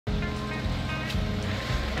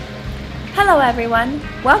Hello everyone,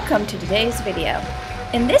 welcome to today's video.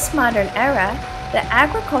 In this modern era, the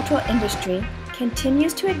agricultural industry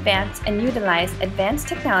continues to advance and utilize advanced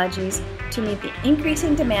technologies to meet the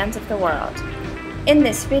increasing demands of the world. In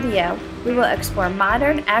this video, we will explore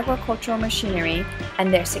modern agricultural machinery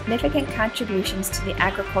and their significant contributions to the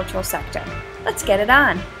agricultural sector. Let's get it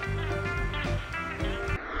on!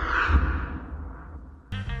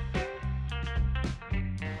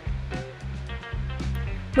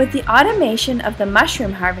 With the automation of the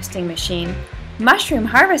mushroom harvesting machine, mushroom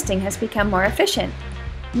harvesting has become more efficient,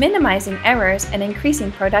 minimizing errors and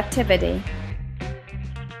increasing productivity.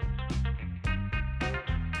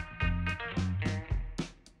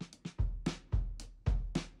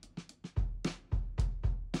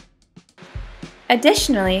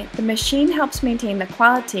 Additionally, the machine helps maintain the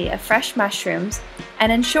quality of fresh mushrooms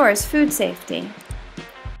and ensures food safety.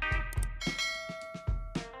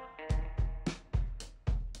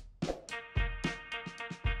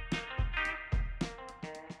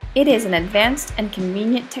 It is an advanced and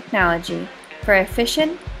convenient technology for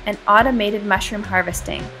efficient and automated mushroom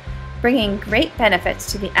harvesting, bringing great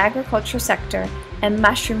benefits to the agricultural sector and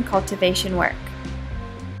mushroom cultivation work.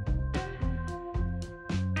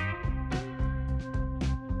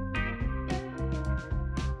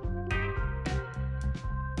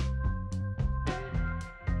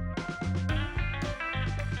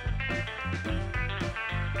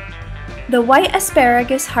 The white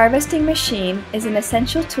asparagus harvesting machine is an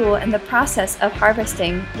essential tool in the process of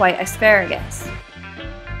harvesting white asparagus.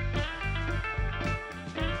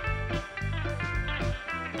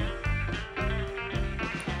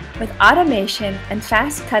 With automation and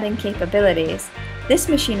fast cutting capabilities, this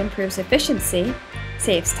machine improves efficiency,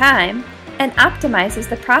 saves time, and optimizes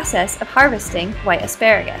the process of harvesting white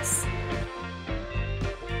asparagus.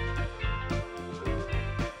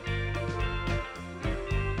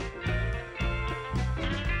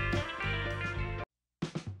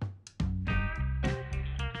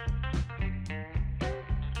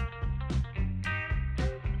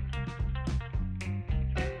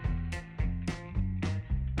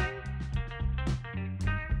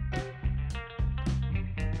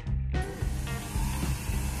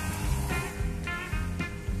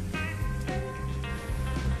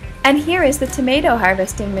 And here is the tomato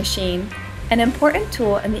harvesting machine, an important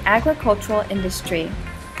tool in the agricultural industry.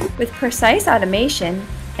 With precise automation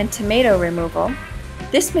and tomato removal,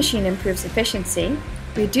 this machine improves efficiency,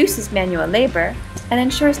 reduces manual labor, and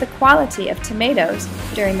ensures the quality of tomatoes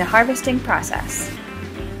during the harvesting process.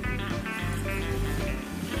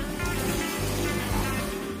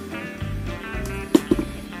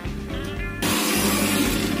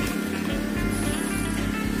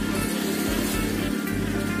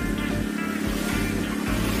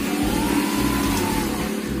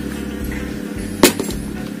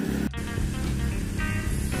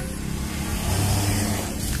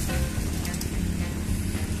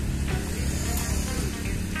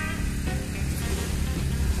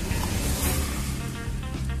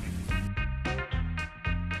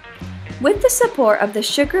 With the support of the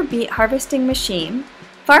sugar beet harvesting machine,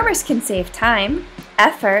 farmers can save time,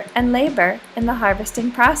 effort, and labor in the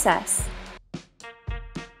harvesting process.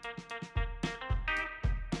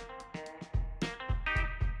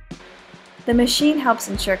 The machine helps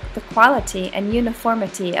ensure the quality and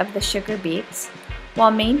uniformity of the sugar beets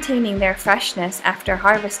while maintaining their freshness after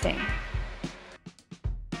harvesting.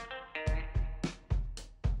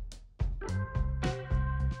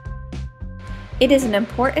 It is an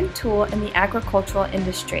important tool in the agricultural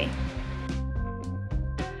industry.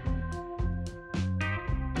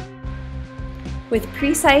 With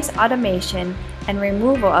precise automation and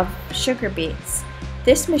removal of sugar beets,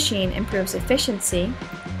 this machine improves efficiency,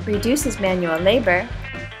 reduces manual labor,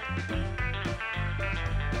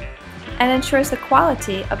 and ensures the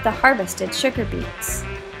quality of the harvested sugar beets.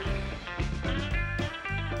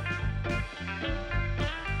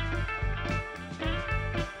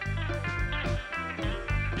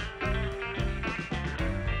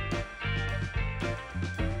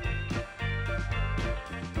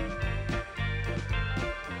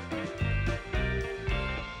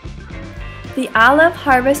 The olive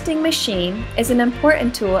harvesting machine is an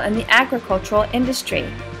important tool in the agricultural industry.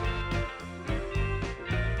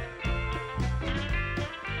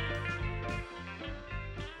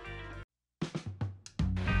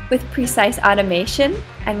 With precise automation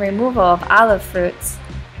and removal of olive fruits,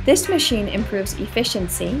 this machine improves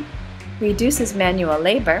efficiency, reduces manual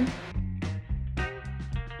labor,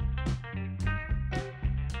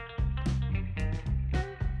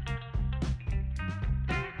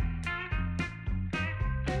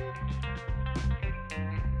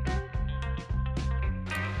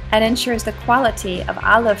 and ensures the quality of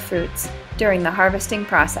olive fruits during the harvesting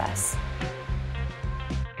process.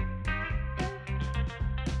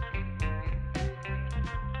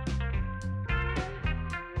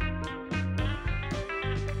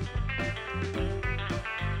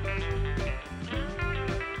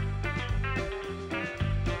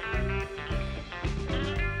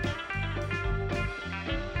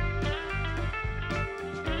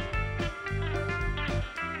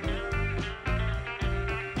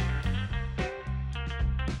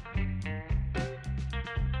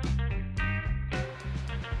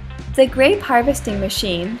 The grape harvesting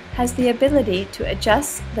machine has the ability to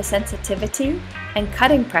adjust the sensitivity and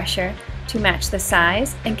cutting pressure to match the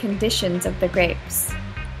size and conditions of the grapes.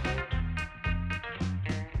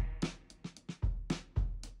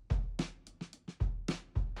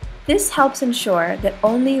 This helps ensure that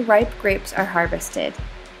only ripe grapes are harvested,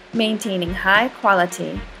 maintaining high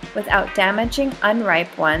quality without damaging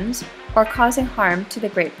unripe ones or causing harm to the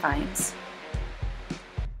grapevines.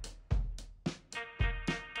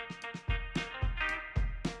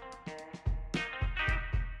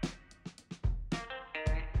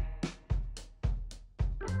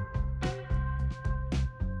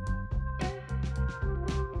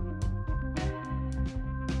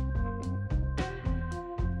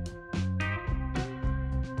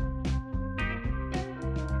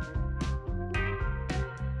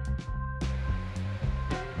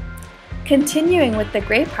 Continuing with the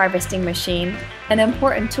grape harvesting machine, an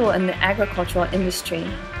important tool in the agricultural industry.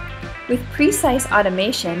 With precise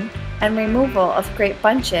automation and removal of grape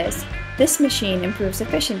bunches, this machine improves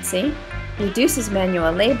efficiency, reduces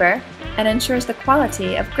manual labor, and ensures the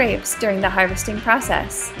quality of grapes during the harvesting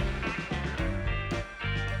process.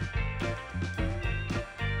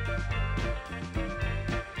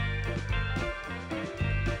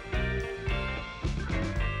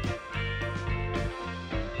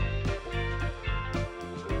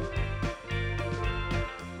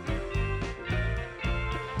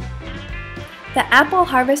 The apple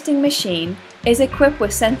harvesting machine is equipped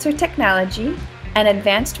with sensor technology and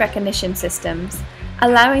advanced recognition systems,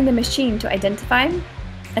 allowing the machine to identify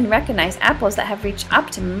and recognize apples that have reached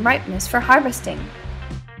optimum ripeness for harvesting.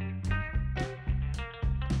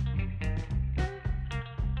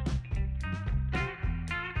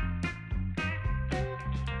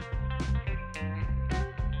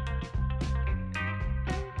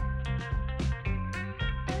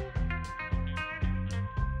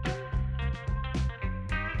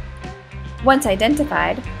 Once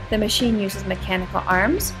identified, the machine uses mechanical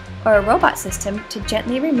arms or a robot system to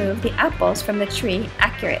gently remove the apples from the tree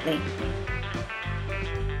accurately.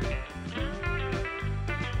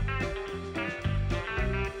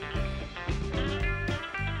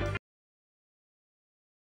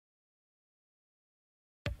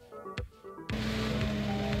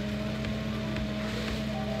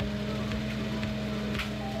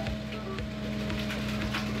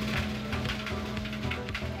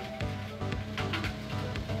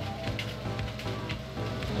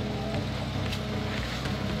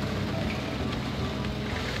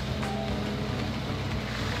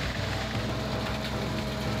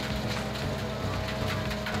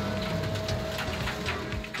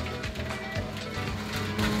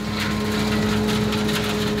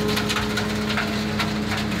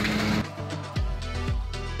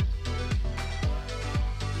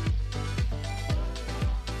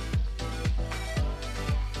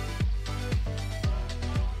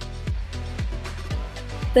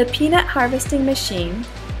 The peanut harvesting machine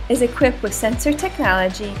is equipped with sensor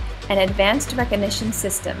technology and advanced recognition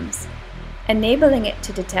systems, enabling it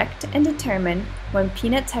to detect and determine when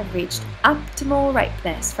peanuts have reached optimal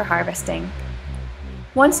ripeness for harvesting.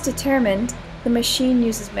 Once determined, the machine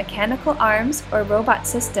uses mechanical arms or robot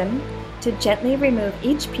system to gently remove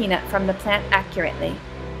each peanut from the plant accurately.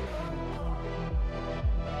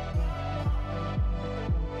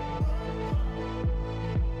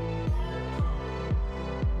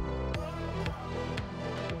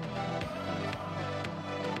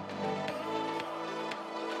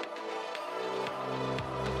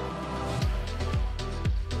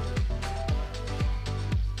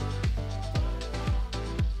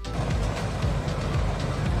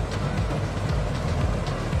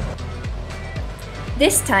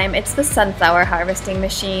 This time it's the sunflower harvesting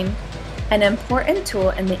machine, an important tool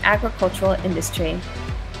in the agricultural industry.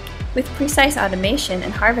 With precise automation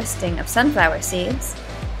and harvesting of sunflower seeds,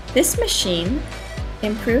 this machine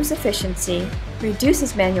improves efficiency,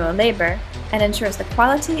 reduces manual labor, and ensures the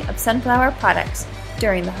quality of sunflower products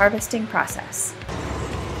during the harvesting process.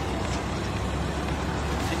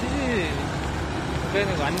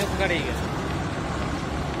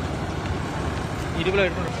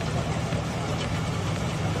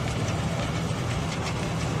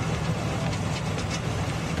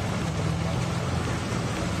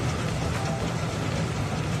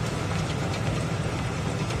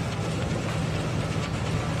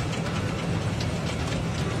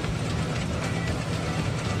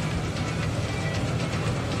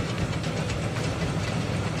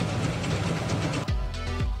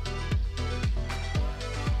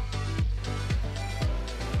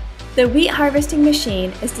 The wheat harvesting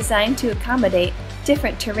machine is designed to accommodate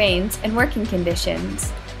different terrains and working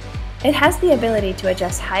conditions. It has the ability to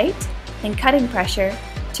adjust height and cutting pressure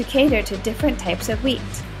to cater to different types of wheat.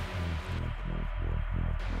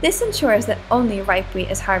 This ensures that only ripe wheat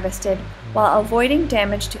is harvested while avoiding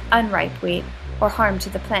damage to unripe wheat or harm to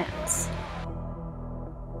the plants.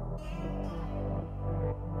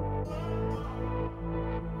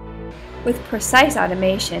 With precise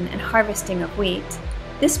automation and harvesting of wheat,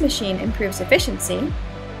 this machine improves efficiency,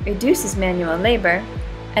 reduces manual labor,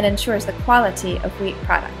 and ensures the quality of wheat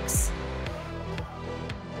products.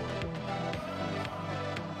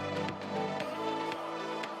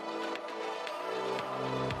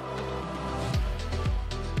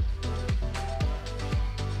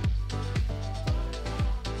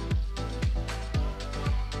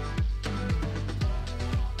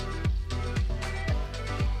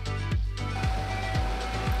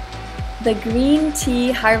 The green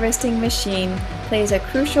tea harvesting machine plays a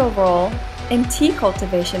crucial role in tea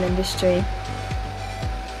cultivation industry.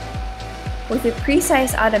 With the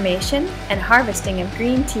precise automation and harvesting of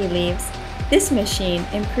green tea leaves, this machine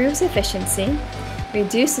improves efficiency,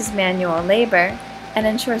 reduces manual labor, and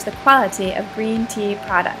ensures the quality of green tea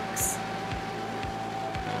products.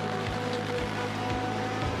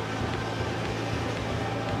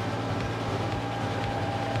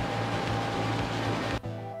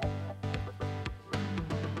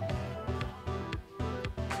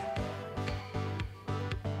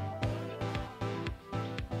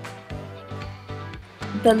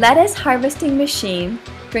 The lettuce harvesting machine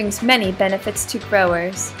brings many benefits to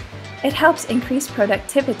growers. It helps increase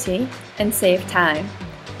productivity and save time,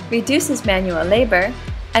 reduces manual labor,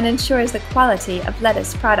 and ensures the quality of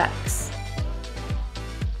lettuce products.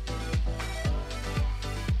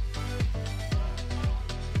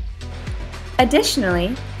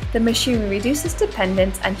 Additionally, the machine reduces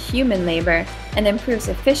dependence on human labor and improves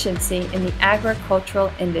efficiency in the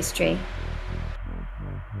agricultural industry.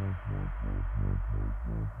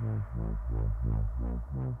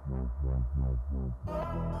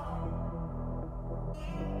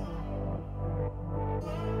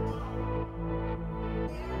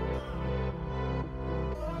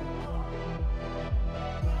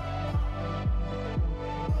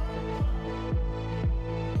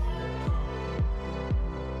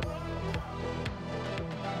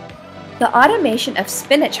 The automation of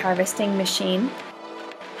spinach harvesting machine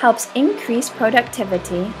helps increase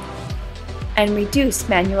productivity and reduce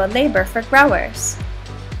manual labor for growers.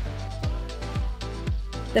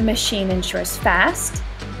 The machine ensures fast,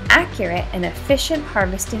 accurate, and efficient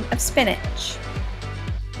harvesting of spinach.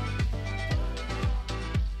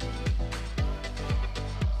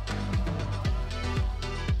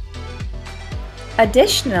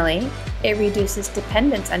 Additionally, it reduces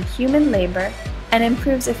dependence on human labor and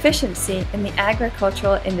improves efficiency in the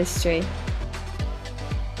agricultural industry.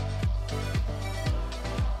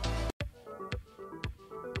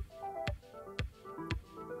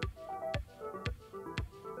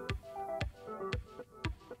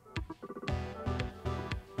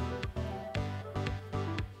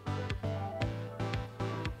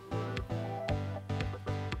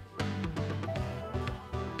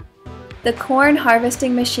 The corn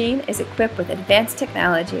harvesting machine is equipped with advanced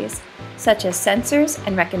technologies, such as sensors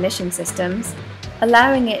and recognition systems,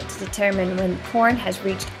 allowing it to determine when corn has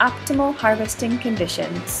reached optimal harvesting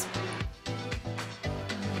conditions.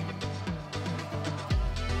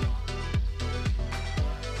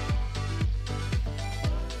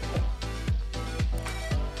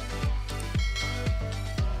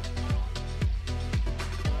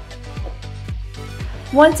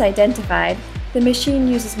 Once identified, the machine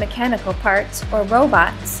uses mechanical parts or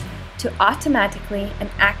robots to automatically and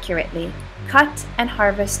accurately cut and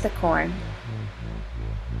harvest the corn.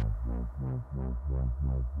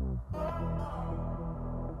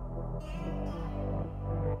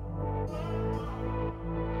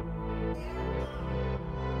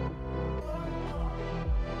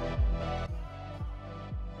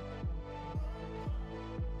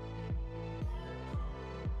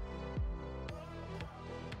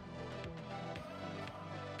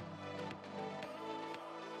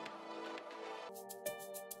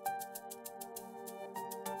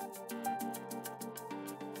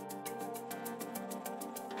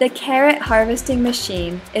 The carrot harvesting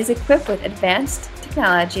machine is equipped with advanced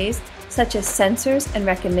technologies such as sensors and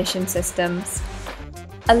recognition systems,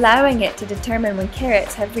 allowing it to determine when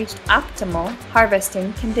carrots have reached optimal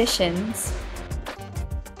harvesting conditions.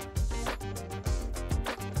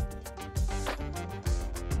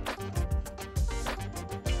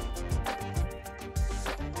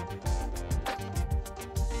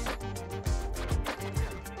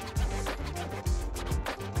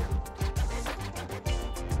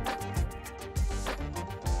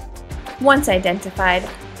 Once identified,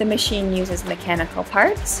 the machine uses mechanical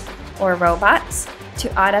parts, or robots,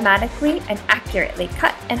 to automatically and accurately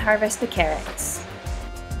cut and harvest the carrots.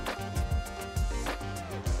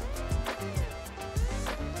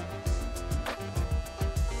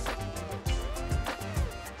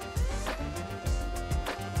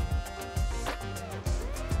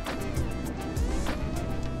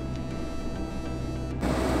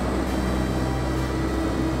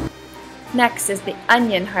 Next is the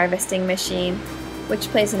onion harvesting machine, which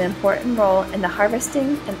plays an important role in the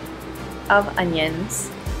harvesting of onions.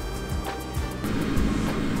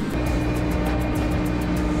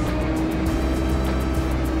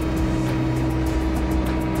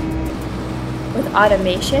 With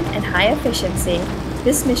automation and high efficiency,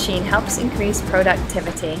 this machine helps increase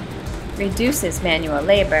productivity, reduces manual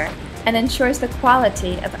labor, and ensures the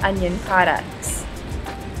quality of onion products.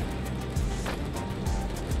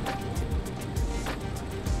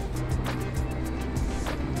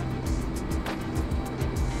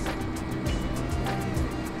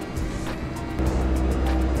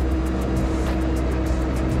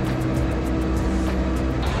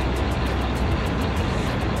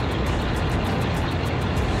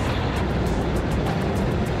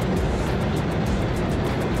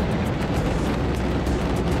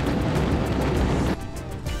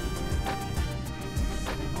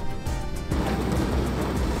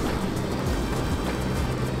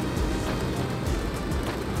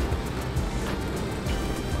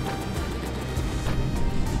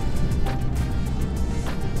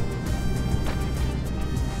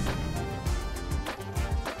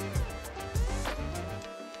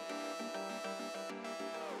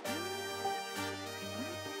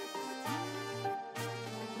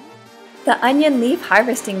 The onion leaf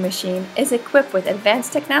harvesting machine is equipped with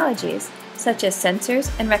advanced technologies such as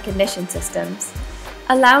sensors and recognition systems,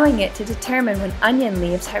 allowing it to determine when onion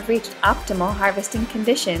leaves have reached optimal harvesting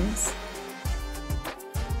conditions.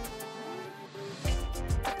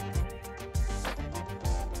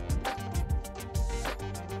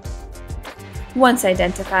 Once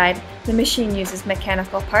identified, the machine uses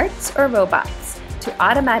mechanical parts or robots to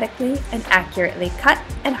automatically and accurately cut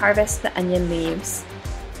and harvest the onion leaves.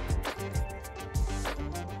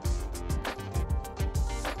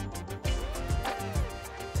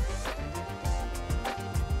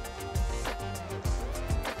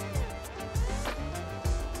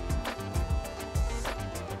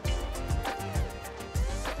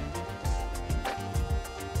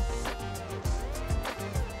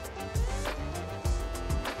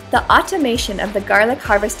 The automation of the garlic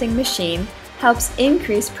harvesting machine helps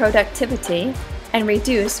increase productivity and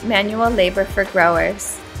reduce manual labor for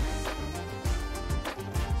growers.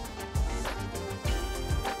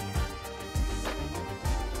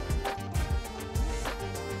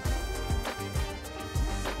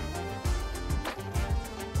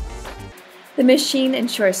 The machine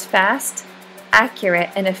ensures fast, accurate,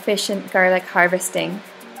 and efficient garlic harvesting.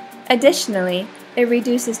 Additionally, it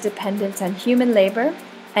reduces dependence on human labor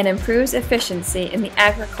and improves efficiency in the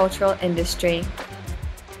agricultural industry.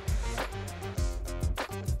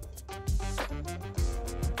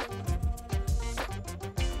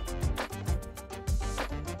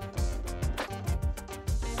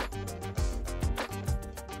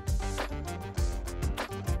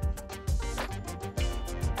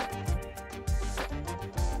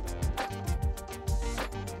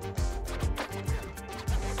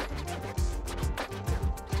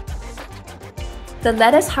 The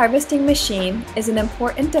lettuce harvesting machine is an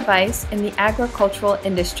important device in the agricultural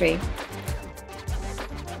industry.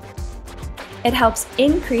 It helps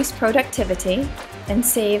increase productivity and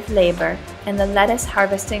save labor in the lettuce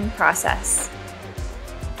harvesting process.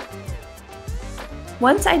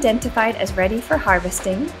 Once identified as ready for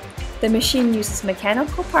harvesting, the machine uses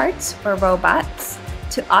mechanical parts or robots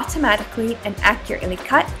to automatically and accurately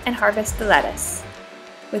cut and harvest the lettuce.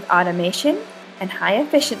 With automation and high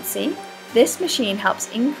efficiency, this machine helps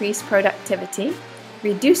increase productivity,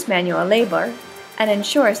 reduce manual labor, and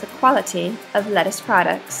ensures the quality of lettuce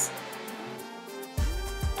products.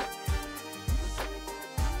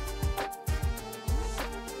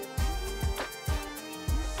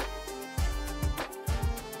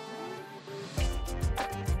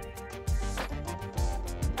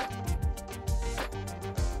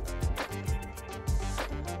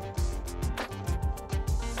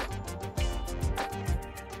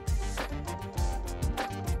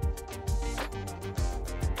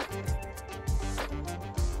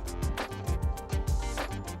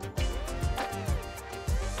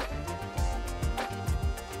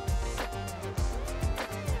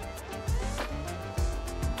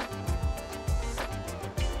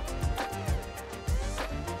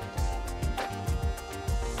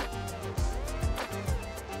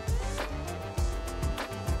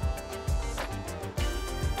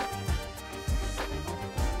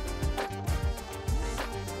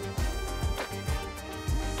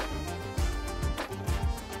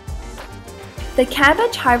 The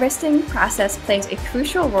cabbage harvesting process plays a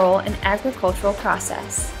crucial role in agricultural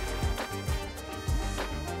process.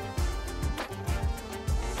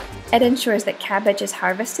 It ensures that cabbage is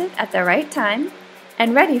harvested at the right time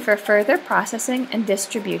and ready for further processing and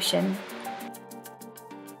distribution.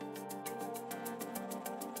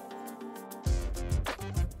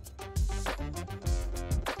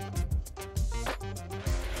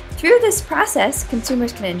 Through this process,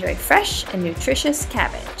 consumers can enjoy fresh and nutritious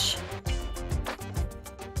cabbage.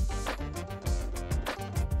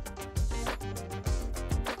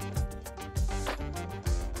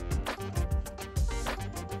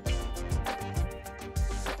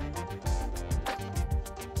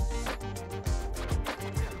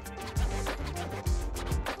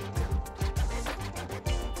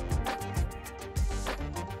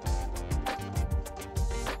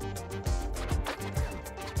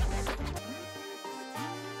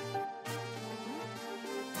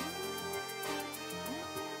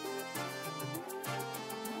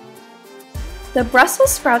 The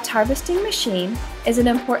Brussels sprouts harvesting machine is an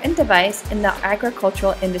important device in the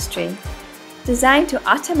agricultural industry, designed to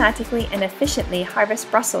automatically and efficiently harvest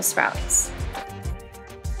Brussels sprouts.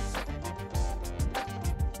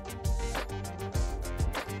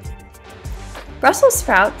 Brussels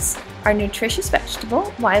sprouts are a nutritious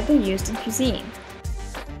vegetable widely used in cuisine.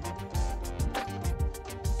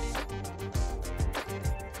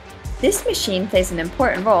 This machine plays an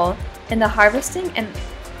important role in the harvesting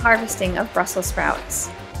of Brussels sprouts.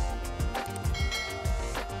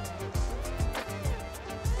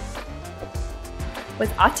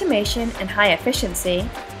 With automation and high efficiency,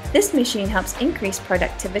 this machine helps increase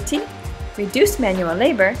productivity, reduce manual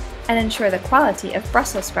labor, and ensure the quality of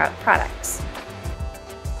Brussels sprout products.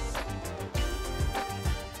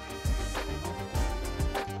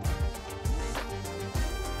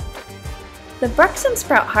 The Brussels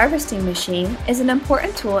sprout harvesting machine is an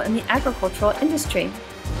important tool in the agricultural industry.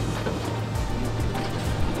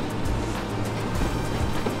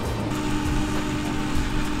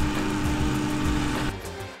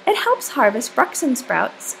 It helps harvest Brussels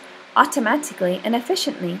sprouts automatically and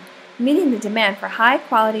efficiently, meeting the demand for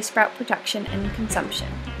high-quality sprout production and consumption.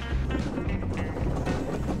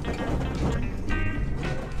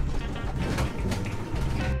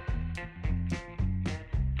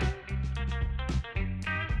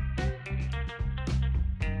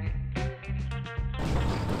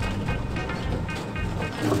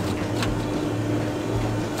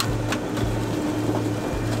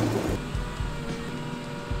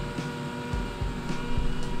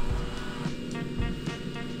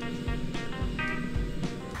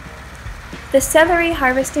 The celery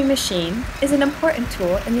harvesting machine is an important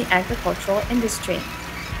tool in the agricultural industry.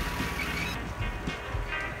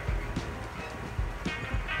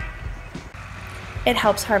 It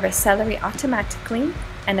helps harvest celery automatically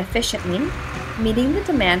and efficiently, meeting the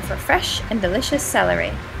demand for fresh and delicious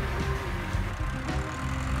celery.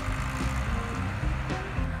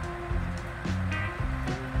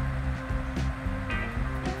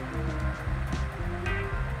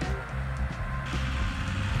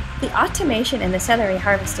 The automation in the celery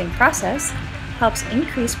harvesting process helps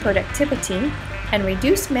increase productivity and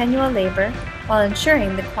reduce manual labor while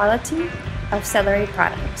ensuring the quality of celery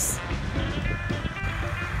products.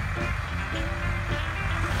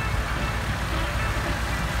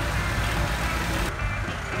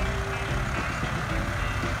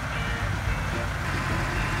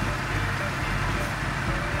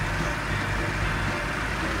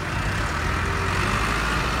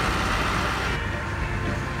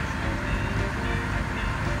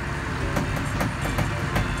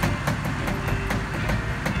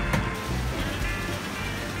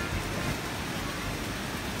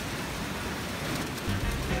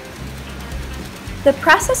 The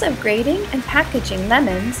process of grading and packaging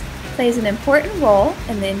lemons plays an important role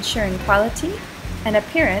in the ensuring quality and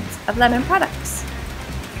appearance of lemon products.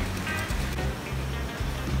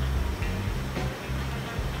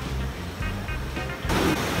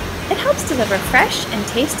 It helps deliver fresh and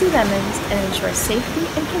tasty lemons and ensures safety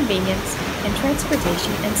and convenience in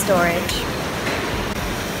transportation and storage.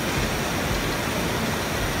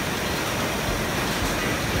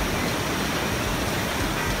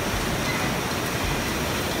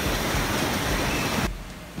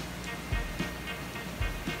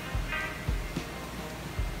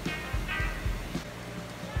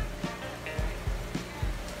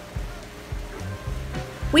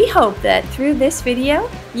 We hope that through this video,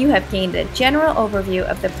 you have gained a general overview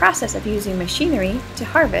of the process of using machinery to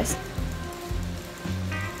harvest.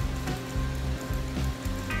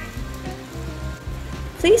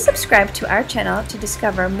 Please subscribe to our channel to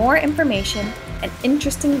discover more information and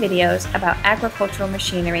interesting videos about agricultural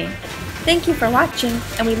machinery. Thank you for watching,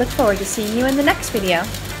 and we look forward to seeing you in the next video.